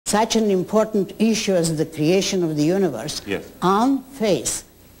such an important issue as the creation of the universe, yes, on face,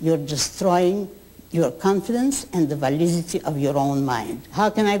 you're destroying your confidence and the validity of your own mind. How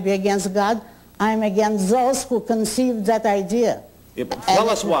can I be against God? I'm against those who conceived that idea. Yeah, but tell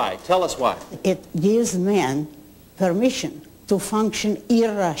us why. Tell us why. It gives man permission to function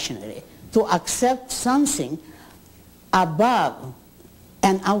irrationally, to accept something above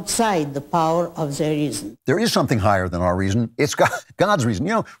and outside the power of their reason. There is something higher than our reason. It's God's reason.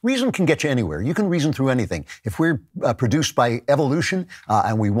 You know, reason can get you anywhere. You can reason through anything. If we're produced by evolution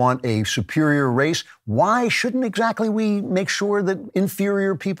and we want a superior race, why shouldn't exactly we make sure that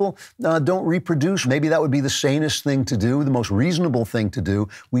inferior people don't reproduce? Maybe that would be the sanest thing to do, the most reasonable thing to do.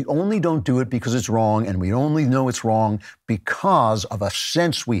 We only don't do it because it's wrong, and we only know it's wrong because of a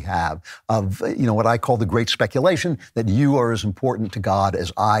sense we have of, you know, what I call the great speculation, that you are as important to God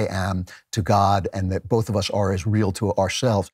as I am to God, and that both of us are as real to ourselves.